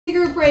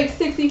Group break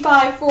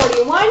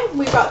 65-41.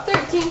 We've got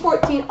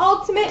 13-14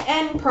 Ultimate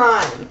and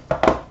Prime.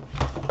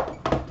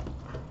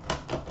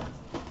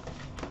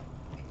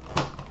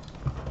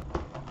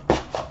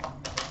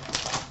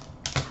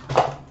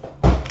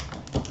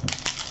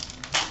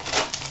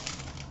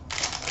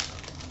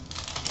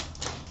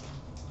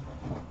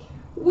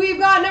 We've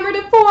got number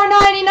to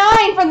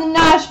 499 from the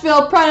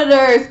Nashville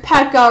Predators,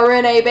 Pekka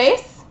Rinne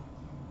base.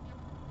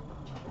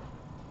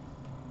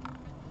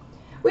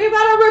 We've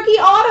got a rookie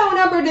auto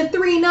number to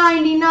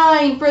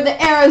 399 for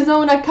the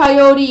Arizona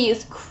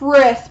Coyotes,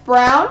 Chris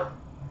Brown.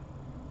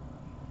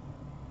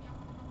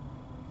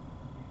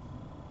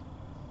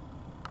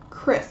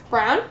 Chris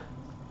Brown.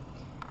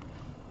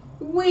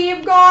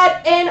 We've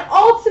got an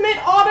Ultimate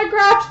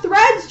Autographed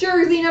Threads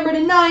jersey number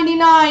to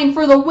 99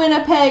 for the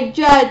Winnipeg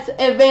Jets,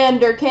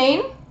 Evander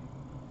Kane.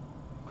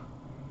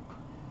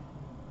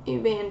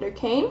 Evander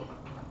Kane.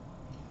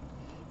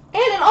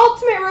 And an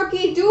Ultimate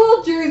Rookie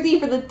Dual jersey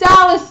for the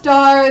Dallas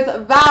Stars,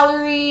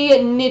 Valeri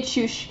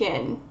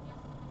Nichushkin.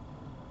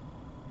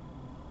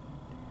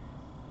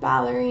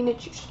 Valeri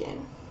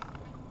Nichushkin.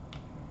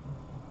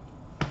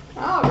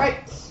 All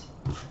right.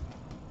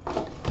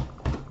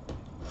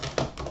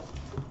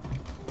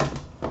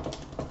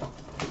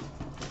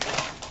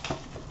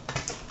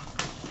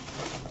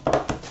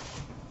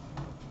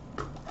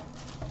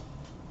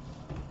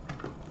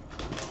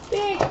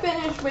 Big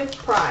finish with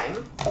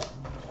Prime.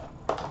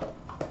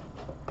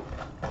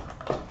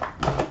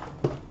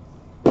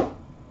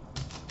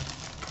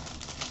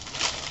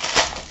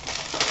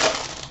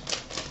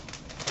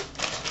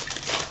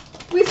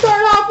 We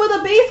start off with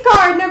a base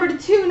card number to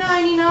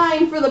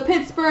 299 for the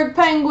Pittsburgh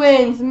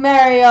Penguins,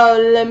 Mario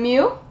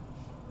Lemieux.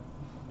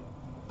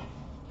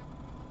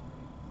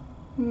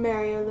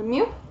 Mario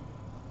Lemieux.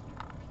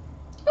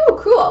 Oh,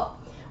 cool.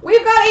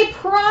 We've got a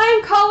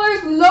Prime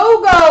Colors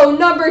logo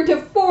number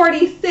to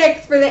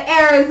 46 for the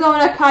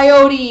Arizona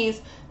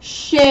Coyotes,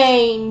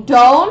 Shane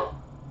Doan.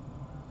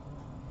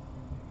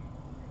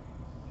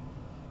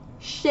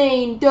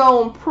 Shane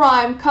Doan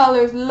Prime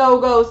Colors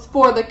logos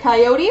for the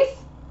Coyotes.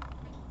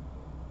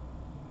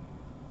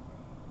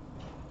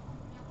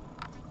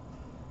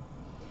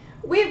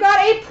 We've got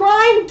a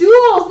Prime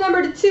Duels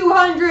number to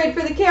 200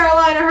 for the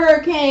Carolina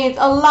Hurricanes,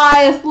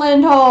 Elias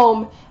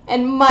Lindholm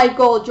and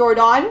Michael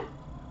Jordan.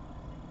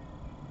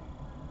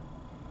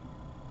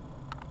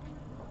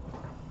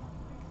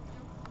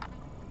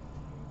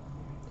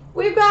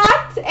 We've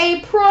got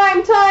a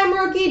Primetime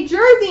Rookie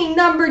jersey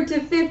number to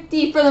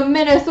 50 for the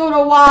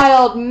Minnesota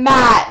Wild,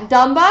 Matt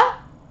Dumba.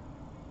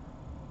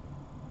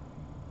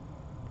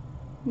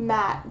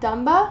 Matt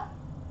Dumba.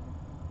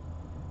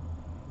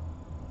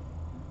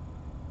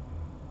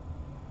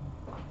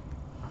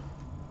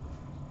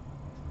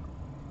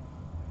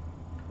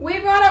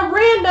 We've got a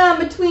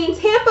random between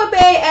Tampa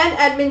Bay and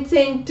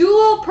Edmonton,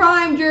 dual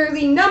Prime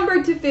jersey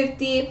number to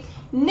 50,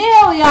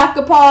 Nail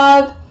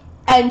Yakupov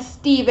and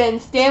Steven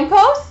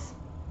Stamkos.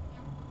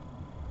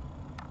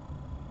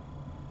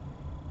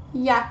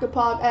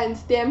 Yakupov and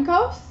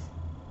Stamkos.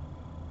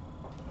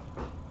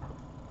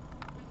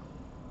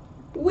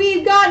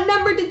 We've got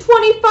number to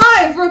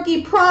 25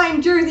 rookie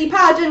Prime jersey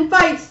pageant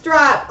fight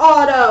strap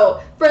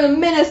auto for the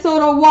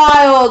Minnesota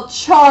Wild,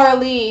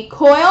 Charlie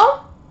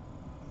Coyle.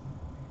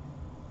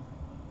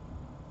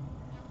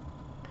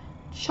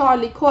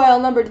 Charlie Coyle,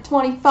 number to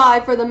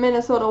 25 for the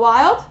Minnesota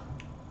Wild.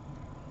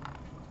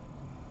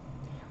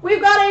 We've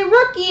got a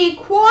rookie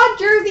quad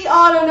jersey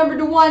auto number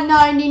to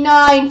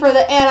 199 for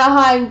the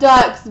Anaheim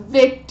Ducks,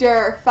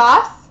 Victor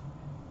Fass.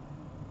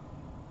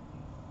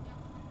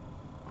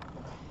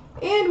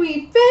 And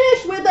we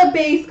finish with a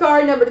base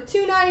card number to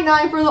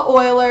 299 for the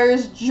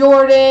Oilers,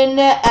 Jordan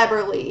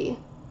Eberle.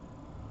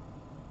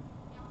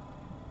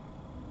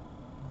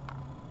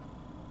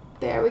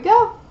 There we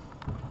go.